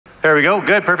There we go.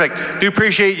 Good, perfect. Do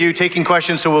appreciate you taking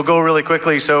questions, so we'll go really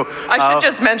quickly. So I should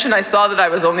just mention, I saw that I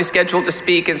was only scheduled to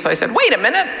speak, and so I said, wait a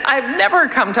minute, I've never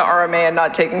come to RMA and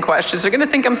not taken questions. They're going to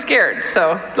think I'm scared,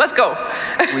 so let's go.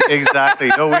 Exactly.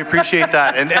 No, we appreciate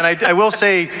that. And I will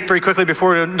say very quickly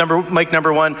before mic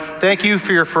number one, thank you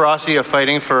for your ferocity of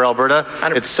fighting for Alberta.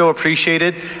 100%. It's so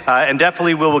appreciated. And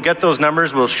definitely we'll get those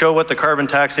numbers. We'll show what the carbon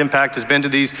tax impact has been to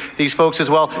these folks as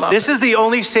well. This is the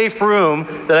only safe room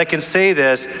that I can say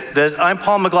this. I'm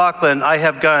Paul McLaughlin, I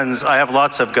have guns, I have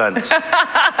lots of guns.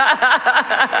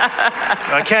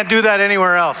 I can't do that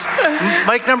anywhere else.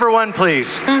 Mic number one,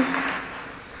 please.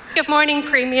 Good morning,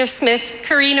 Premier Smith.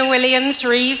 Karina Williams,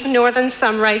 Reeve, Northern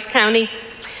Sunrise County.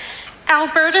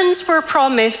 Albertans were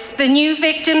promised the new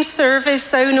victim service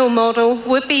zonal model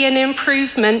would be an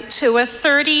improvement to a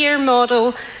 30-year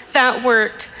model that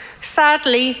worked.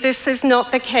 Sadly, this is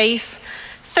not the case.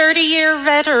 30-year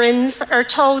veterans are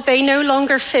told they no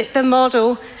longer fit the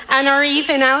model and are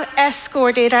even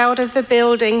escorted out of the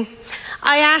building.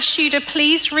 I ask you to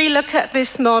please relook at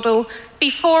this model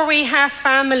before we have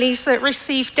families that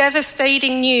receive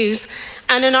devastating news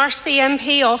and an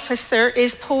RCMP officer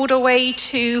is pulled away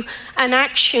to an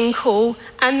action call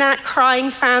and that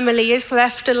crying family is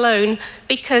left alone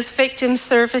because victim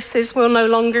services will no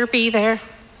longer be there.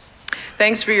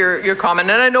 Thanks for your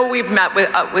comment, and I know we've met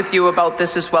with you about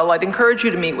this as well. I'd encourage you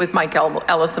to meet with Mike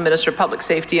Ellis, the Minister of Public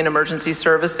Safety and Emergency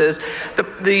Services.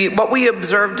 What we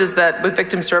observed is that with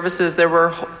victim services, there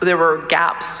were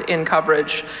gaps in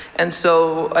coverage, and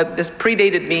so this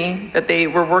predated me, that they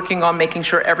were working on making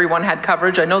sure everyone had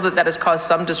coverage. I know that has caused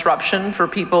some disruption for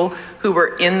people who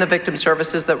were in the victim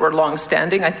services that were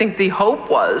long-standing. I think the hope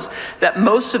was that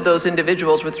most of those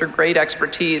individuals with your great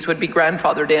expertise would be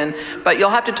grandfathered in, but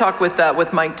you'll have to talk with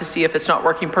Mike to see if it's not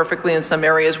working perfectly in some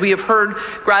areas. We have heard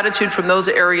gratitude from those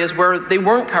areas where they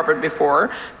weren't covered before,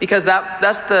 because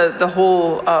that's the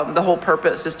whole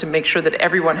purpose, is to make sure that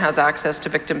everyone has access to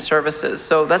victim services.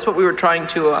 So that's what we were trying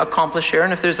to accomplish here.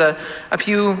 And if there's a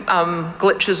few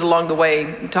glitches along the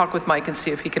way, talk with Mike and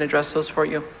see if he can address those for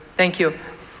you. Thank you.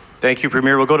 Thank you,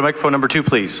 Premier. We'll go to microphone number two,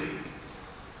 please.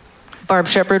 Barb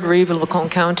Shepherd, Reeve, Lacombe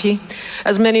County.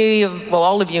 As many of, well,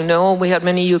 all of you know, we had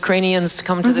many Ukrainians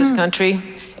come to this country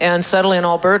and settle in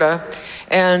Alberta,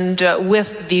 and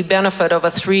with the benefit of a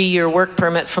 3-year work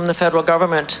permit from the federal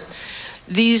government.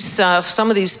 These, some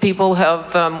of these people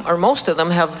have, or most of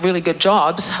them have really good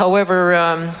jobs.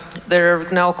 However,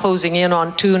 they're now closing in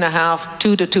on 2 to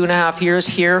 2.5 years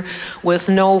here with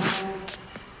no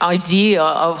idea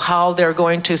of how they're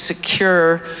going to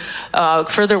secure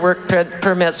further work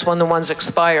permits when the ones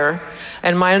expire.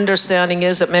 And my understanding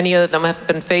is that many of them have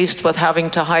been faced with having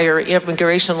to hire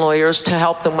immigration lawyers to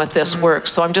help them with this work.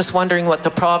 So I'm just wondering what the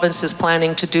province is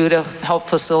planning to do to help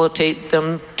facilitate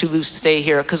them to stay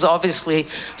here, because obviously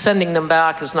sending them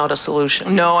back is not a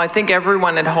solution. No, I think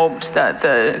everyone had hoped that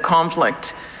the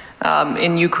conflict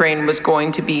in Ukraine was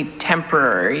going to be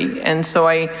temporary, and so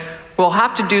we'll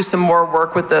have to do some more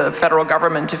work with the federal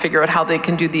government to figure out how they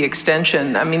can do the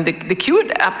extension. I mean, the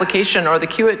QIT application, or the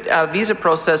QIT visa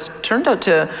process, turned out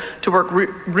to work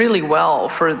really well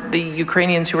for the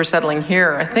Ukrainians who were settling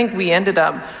here. I think we ended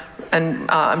up,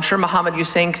 and I'm sure Mohammed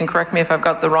Hussein can correct me if I've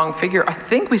got the wrong figure, I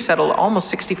think we settled almost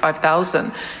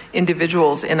 65,000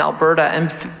 individuals in Alberta,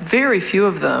 and very few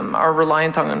of them are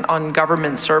reliant on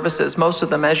government services. Most of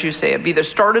them, as you say, have either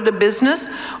started a business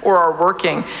or are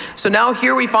working. So now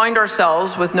here we find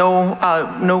ourselves with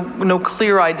no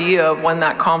clear idea of when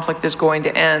that conflict is going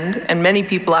to end, and many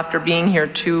people, after being here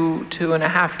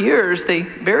 2.5 years, they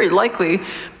very likely,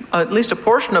 at least a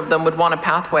portion of them, would want a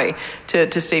pathway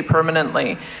to stay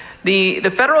permanently. The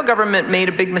federal government made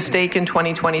a big mistake in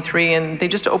 2023, and they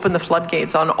just opened the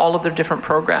floodgates on all of their different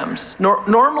programs.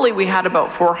 Normally we had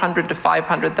about 400 to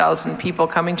 500,000 people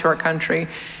coming to our country.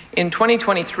 In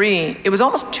 2023, it was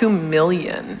almost 2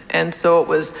 million, and so it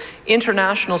was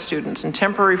international students and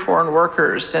temporary foreign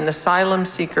workers and asylum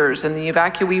seekers and the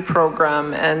evacuee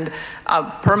program and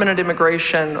permanent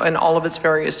immigration and all of its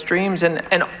various streams,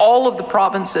 and all of the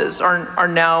provinces are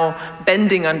now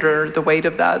bending under the weight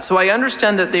of that. So I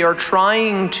understand that they are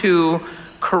trying to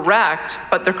correct,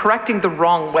 but they're correcting the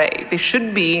wrong way. They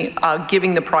should be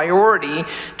giving the priority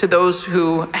to those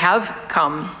who have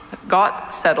come,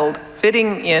 got settled,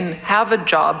 fitting in, have a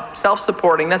job,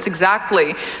 self-supporting. That's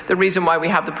exactly the reason why we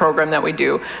have the program that we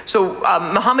do. So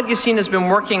Mohammed Yassin has been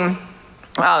working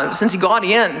since he got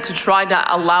in to try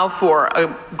to allow for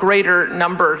a greater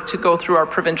number to go through our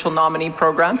provincial nominee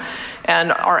program.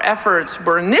 And our efforts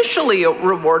were initially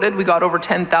rewarded. We got over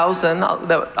 10,000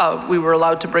 that we were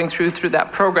allowed to bring through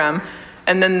that program.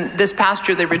 And then this past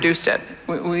year, they reduced it.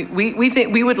 We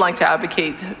think we would like to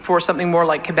advocate for something more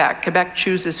like Quebec. Quebec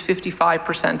chooses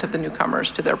 55% of the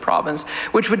newcomers to their province,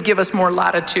 which would give us more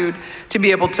latitude to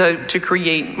be able to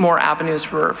create more avenues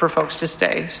for folks to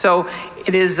stay. So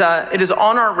it is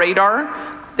on our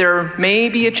radar. There may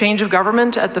be a change of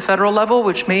government at the federal level,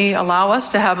 which may allow us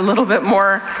to have a little bit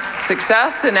more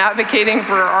success in advocating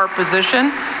for our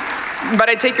position. But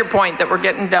I take your point that we're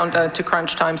getting down to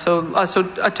crunch time. So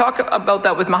talk about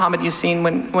that with Mohamed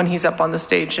Yassine when he's up on the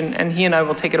stage, and he and I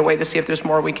will take it away to see if there's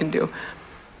more we can do.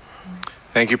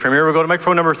 Thank you, Premier. We'll go to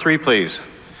microphone number 3, please.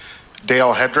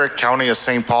 Dale Hedrick, County of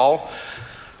St. Paul.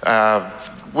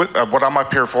 What I'm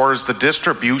up here for is the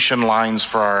distribution lines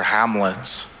for our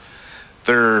hamlets.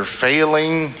 They're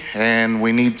failing, and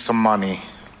we need some money.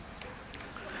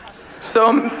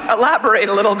 So elaborate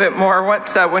a little bit more.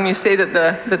 When you say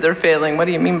that they're failing, what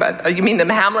do you mean by that? You mean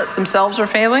the hamlets themselves are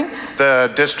failing?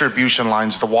 The distribution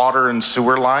lines, the water and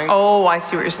sewer lines. Oh, I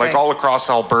see what you're saying. Like all across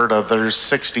Alberta, they're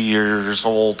 60 years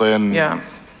old and yeah,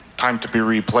 time to be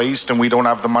replaced, and we don't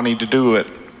have the money to do it.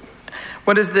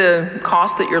 What is the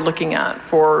cost that you're looking at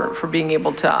for being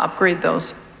able to upgrade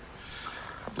those?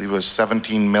 I believe it was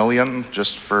 17 million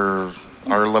just for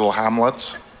our little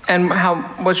hamlets. And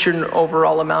what's your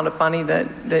overall amount of money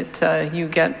that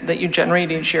you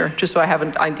generate each year? Just so I have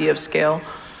an idea of scale.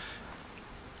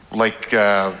 Like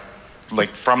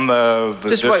from the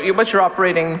just what's your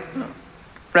operating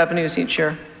revenues each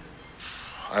year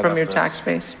from your tax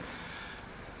base?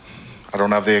 I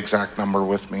don't have the exact number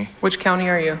with me. Which county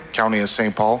are you? County of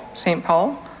St. Paul. St.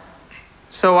 Paul.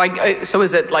 So so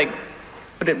is it like,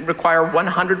 would it require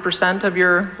 100% of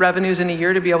your revenues in a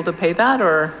year to be able to pay that,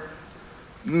 or?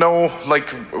 No,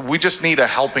 like we just need a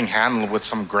helping hand with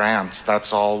some grants.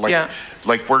 That's all. Like, yeah.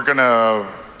 Like we're gonna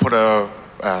put the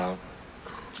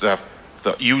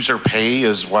user pay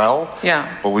as well.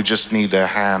 Yeah. But we just need a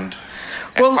hand.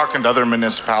 And well, talking to other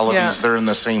municipalities, yeah, they're in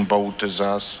the same boat as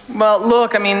us. Well,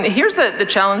 look, I mean, here's the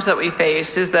challenge that we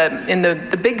face is that in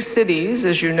the big cities,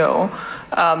 as you know,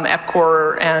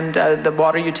 EPCOR and the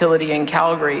water utility in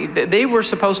Calgary, they were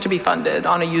supposed to be funded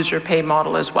on a user pay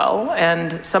model as well.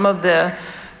 And some of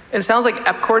it sounds like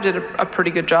EPCOR did a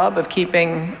pretty good job of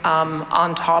keeping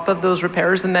on top of those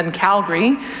repairs. And then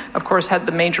Calgary, of course, had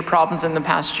the major problems in the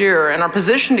past year. And our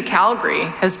position to Calgary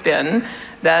has been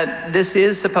that this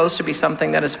is supposed to be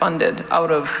something that is funded out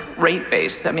of rate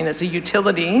base. I mean, it's a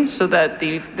utility, so that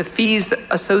the fees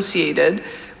associated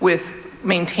with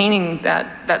maintaining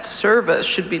that service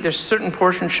should be, there's certain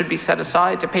portions should be set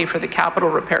aside to pay for the capital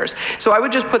repairs. So I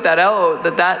would just put that out,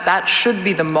 that should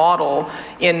be the model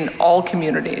in all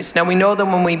communities. Now we know that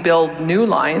when we build new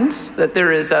lines, that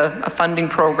there is a funding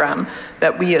program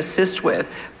that we assist with,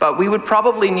 but we would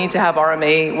probably need to have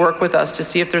RMA work with us to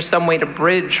see if there's some way to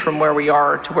bridge from where we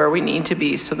are to where we need to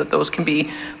be, so that those can be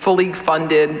fully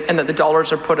funded and that the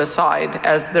dollars are put aside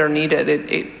as they're needed.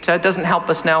 It doesn't help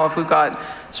us now if we've got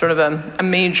sort of a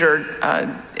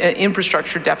major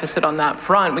infrastructure deficit on that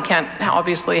front. We can't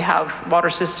obviously have water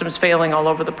systems failing all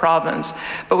over the province,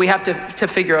 but we have to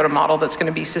figure out a model that's going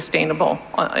to be sustainable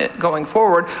going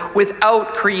forward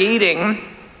without creating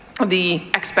the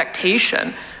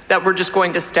expectation that we're just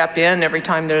going to step in every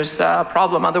time there's a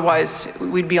problem. Otherwise,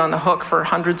 we'd be on the hook for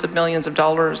hundreds of millions of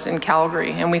dollars in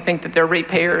Calgary, and we think that their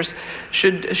ratepayers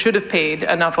should have paid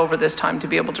enough over this time to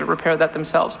be able to repair that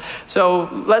themselves. So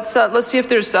let's see if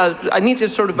there's, I need to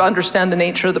sort of understand the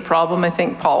nature of the problem, I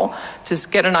think, Paul, to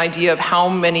get an idea of how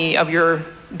many of your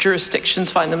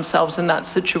jurisdictions find themselves in that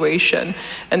situation.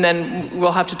 And then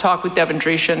we'll have to talk with Devin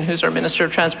Dreeshen, who's our Minister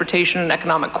of Transportation and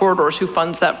Economic Corridors, who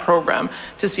funds that program,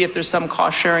 to see if there's some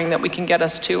cost sharing that we can get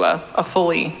us to a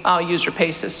fully user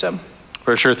pay system.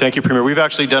 For sure. Thank you, Premier. We've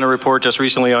actually done a report just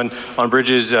recently on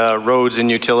bridges, roads, and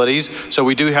utilities. So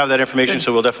we do have that information. Good.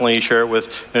 So we'll definitely share it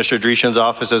with Minister Dreeshen's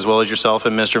office, as well as yourself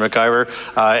and Minister McIver.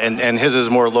 And his is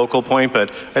a more local point,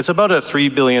 but it's about a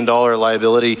 $3 billion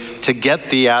liability to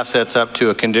get the assets up to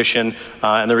a condition,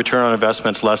 and the return on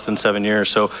investment's less than 7 years.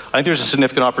 So I think there's a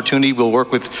significant opportunity. We'll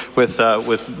work with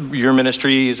your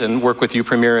ministries and work with you,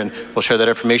 Premier, and we'll share that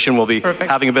information. We'll be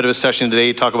having a bit of a session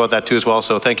today to talk about that too as well.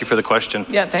 So thank you for the question.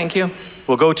 Yeah, thank you.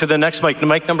 We'll go to the next mic.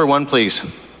 Mic number 1, please.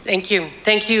 Thank you.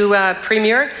 Thank you,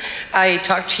 Premier. I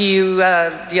talked to you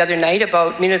the other night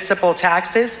about municipal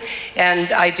taxes,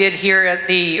 and I did hear at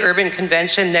the Urban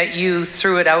Convention that you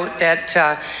threw it out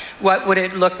that what would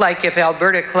it look like if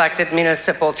Alberta collected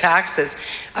municipal taxes.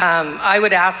 I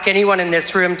would ask anyone in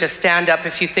this room to stand up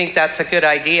if you think that's a good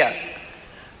idea.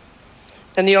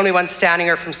 And the only ones standing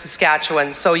are from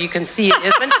Saskatchewan, so you can see it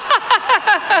isn't.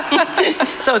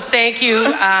 So thank you.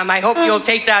 I hope you'll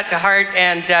take that to heart,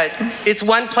 and it's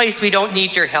one place we don't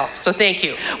need your help, so thank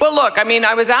you. Well, look, I mean,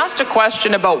 I was asked a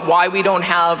question about why we don't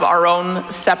have our own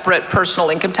separate personal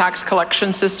income tax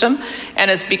collection system, and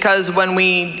it's because when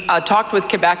we talked with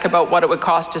Quebec about what it would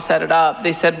cost to set it up,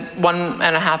 they said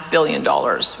 $1.5 billion,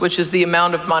 which is the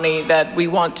amount of money that we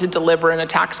want to deliver in a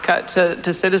tax cut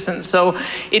to citizens. So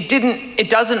it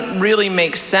doesn't really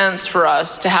make sense for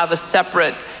us to have a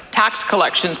separate tax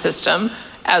collection system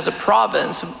as a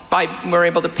province. We're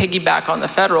able to piggyback on the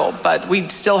federal, but we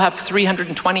still have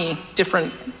 320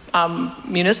 different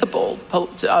municipal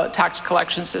tax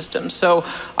collection systems. So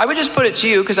I would just put it to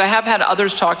you, because I have had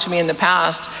others talk to me in the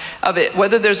past of it,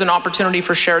 whether there's an opportunity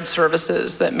for shared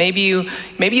services, that maybe you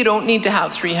don't need to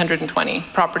have 320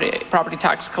 property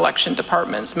tax collection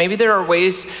departments. Maybe there are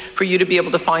ways for you to be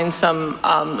able to find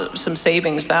some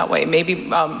savings that way. Maybe,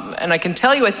 and I can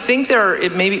tell you, I think there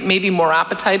may be more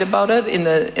appetite about it in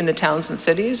the towns and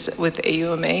cities with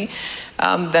AUMA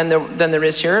than there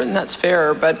is here, and that's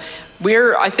fair. But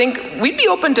I think we'd be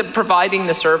open to providing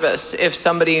the service if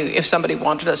somebody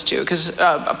wanted us to, because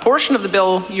a portion of the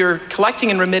bill you're collecting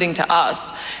and remitting to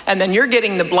us, and then you're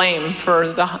getting the blame for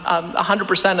the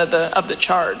 100% of the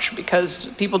charge, because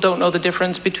people don't know the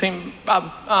difference between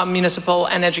municipal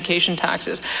and education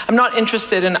taxes. I'm not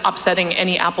interested in upsetting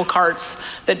any apple carts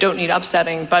that don't need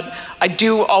upsetting, but I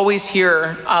do always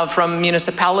hear from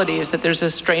municipalities that there's a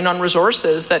strain on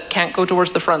resources that can't go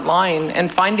towards the front line,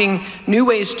 and finding new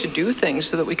ways to do things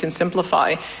so that we can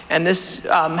simplify. And this,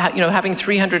 having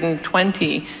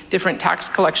 320 different tax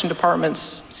collection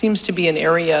departments seems to be an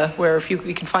area where if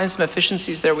we can find some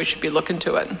efficiencies there, we should be looking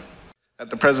to it. At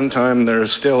the present time, there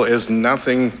still is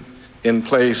nothing in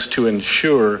place to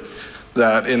ensure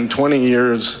that in 20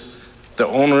 years, the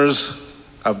owners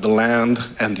of the land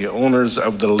and the owners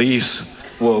of the lease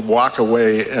will walk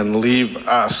away and leave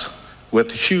us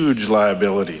with huge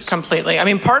liabilities. Completely. I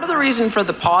mean, part of the reason for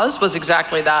the pause was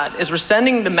exactly that, is we're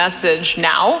sending the message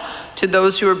now to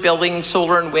those who are building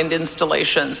solar and wind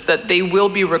installations that they will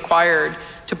be required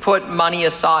to put money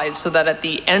aside so that at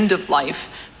the end of life,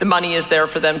 the money is there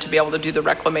for them to be able to do the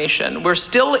reclamation. We're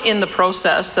still in the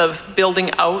process of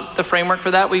building out the framework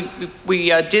for that. We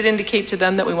did indicate to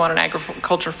them that we want an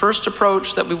agriculture first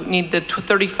approach, that we need the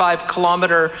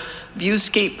 35-kilometer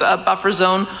viewscape buffer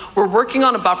zone. We're working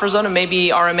on a buffer zone, and maybe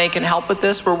RMA can help with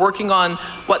this. We're working on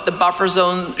what the buffer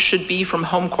zone should be from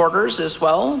home quarters as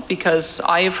well, because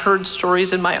I have heard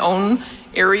stories in my own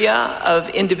area of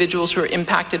individuals who are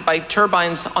impacted by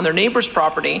turbines on their neighbor's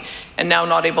property and now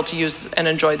not able to use and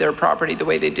enjoy their property the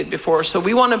way they did before. So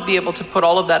we want to be able to put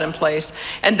all of that in place,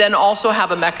 and then also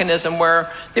have a mechanism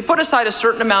where they put aside a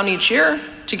certain amount each year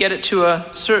to get it to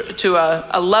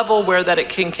a level where that it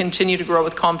can continue to grow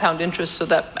with compound interest, so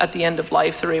that at the end of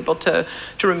life they're able to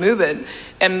remove it.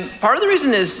 And part of the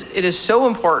reason it is so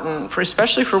important,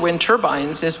 especially for wind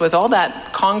turbines, is with all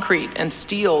that concrete and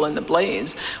steel in the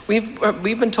blades, we've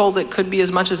been told it could be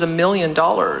as much as $1 million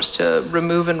to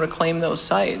remove and reclaim those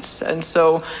sites. And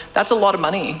so that's a lot of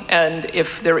money. And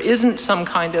if there isn't some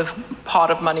kind of pot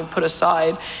of money put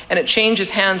aside, and it changes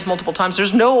hands multiple times,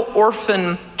 there's no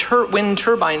orphan wind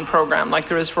turbine program like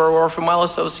there is for Orphan Well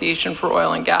Association for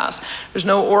oil and gas. There's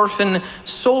no orphan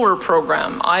solar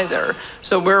program either.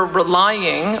 So we're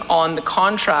relying on the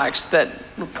contracts that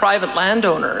private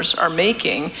landowners are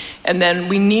making, and then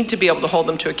we need to be able to hold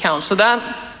them to account. So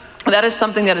that is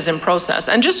something that is in process.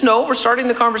 And just know we're starting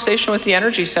the conversation with the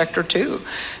energy sector too,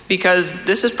 because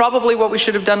this is probably what we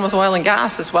should have done with oil and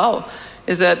gas as well,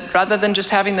 is that rather than just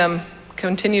having them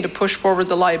continue to push forward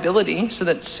the liability so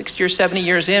that 60 or 70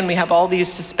 years in, we have all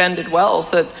these suspended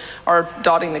wells that are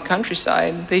dotting the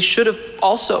countryside, they should have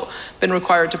also been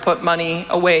required to put money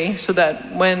away so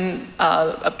that when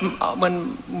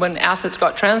assets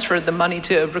got transferred, the money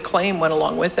to reclaim went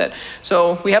along with it.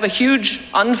 So we have a huge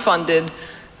unfunded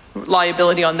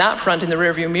liability on that front in the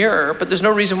rearview mirror, but there's no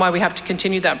reason why we have to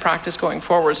continue that practice going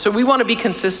forward. So we want to be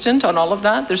consistent on all of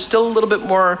that. There's still a little bit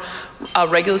more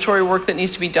regulatory work that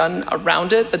needs to be done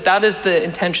around it, but that is the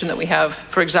intention that we have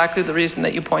for exactly the reason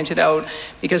that you pointed out,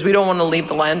 because we don't want to leave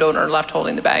the landowner left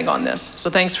holding the bag on this. So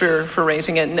thanks for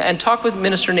raising it, and talk with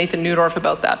Minister Nathan Neudorf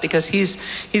about that, because he's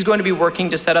going to be working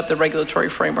to set up the regulatory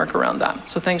framework around that.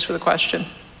 So thanks for the question.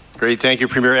 Great, thank you,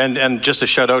 Premier. And just a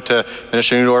shout out to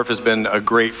Minister Neudorf, has been a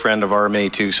great friend of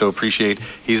RMA too, so appreciate,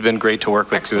 he's been great to work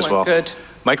with too as well. Good.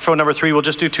 Microphone number 3, we'll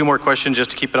just do 2 more questions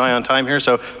just to keep an eye on time here.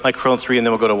 So microphone 3, and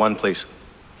then we'll go to 1, please.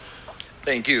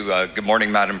 Thank you. Good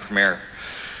morning, Madam Premier.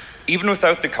 Even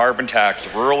without the carbon tax,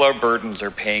 rural Albertans are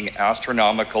paying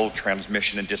astronomical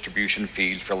transmission and distribution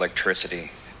fees for electricity,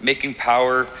 making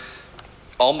power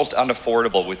almost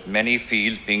unaffordable, with many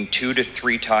fees being 2 to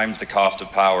 3 times the cost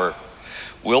of power.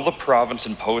 Will the province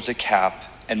impose a cap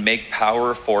and make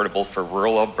power affordable for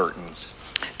rural Albertans?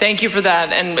 Thank you for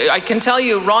that. And I can tell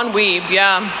you, Ron Wiebe,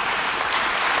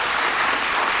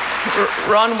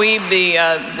 Ron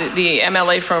Wiebe, the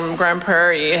MLA from Grand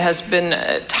Prairie, has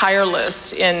been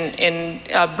tireless in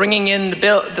bringing in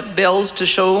the bills to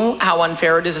show how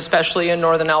unfair it is, especially in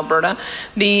northern Alberta.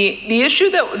 The issue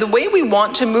that the way we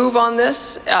want to move on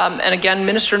this, and again,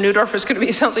 Minister Neudorf is going to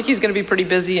be, sounds like he's going to be pretty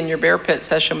busy in your bear pit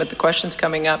session with the questions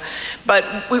coming up, but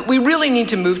we really need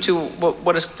to move to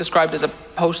what is described as a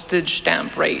postage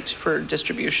stamp rate for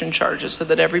distribution charges, so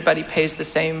that everybody pays the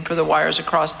same for the wires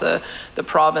across the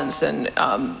province. And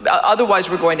otherwise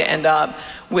we're going to end up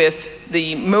with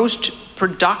the most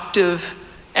productive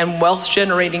and wealth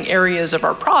generating areas of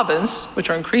our province, which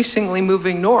are increasingly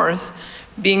moving north,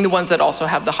 being the ones that also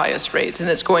have the highest rates. And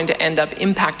it's going to end up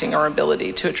impacting our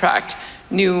ability to attract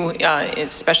new,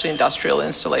 especially industrial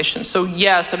installations. So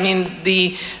yes, I mean,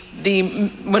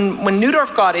 when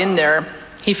Neudorf got in there,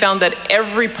 he found that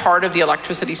every part of the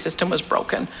electricity system was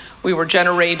broken. We were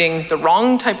generating the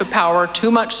wrong type of power,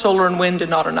 too much solar and wind and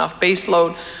not enough base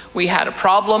load. We had a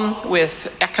problem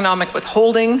with economic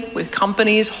withholding, with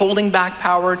companies holding back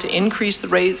power to increase the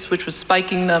rates, which was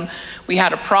spiking them. We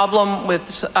had a problem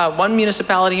with one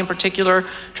municipality in particular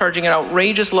charging an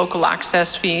outrageous local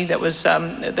access fee that was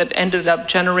that ended up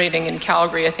generating in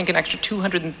Calgary, I think, an extra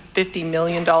 $250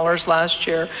 million last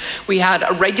year. We had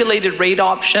a regulated rate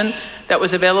option that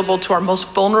was available to our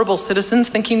most vulnerable citizens,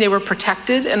 thinking they were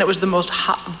protected, and it was the most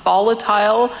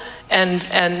volatile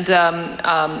and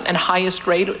highest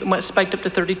rate. It spiked up to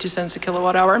 32 cents a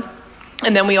kilowatt hour.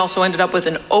 And then we also ended up with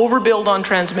an overbuild on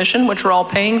transmission, which we're all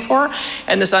paying for,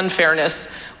 and this unfairness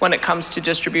when it comes to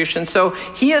distribution. So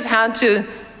he has had to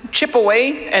chip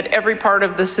away at every part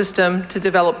of the system to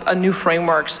develop a new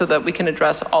framework so that we can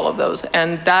address all of those.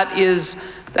 And that is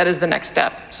the next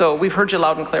step. So we've heard you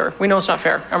loud and clear. We know it's not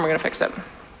fair, and we're going to fix it.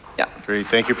 Yeah. Great.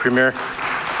 Thank you, Premier.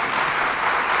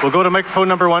 We'll go to microphone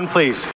number 1, please.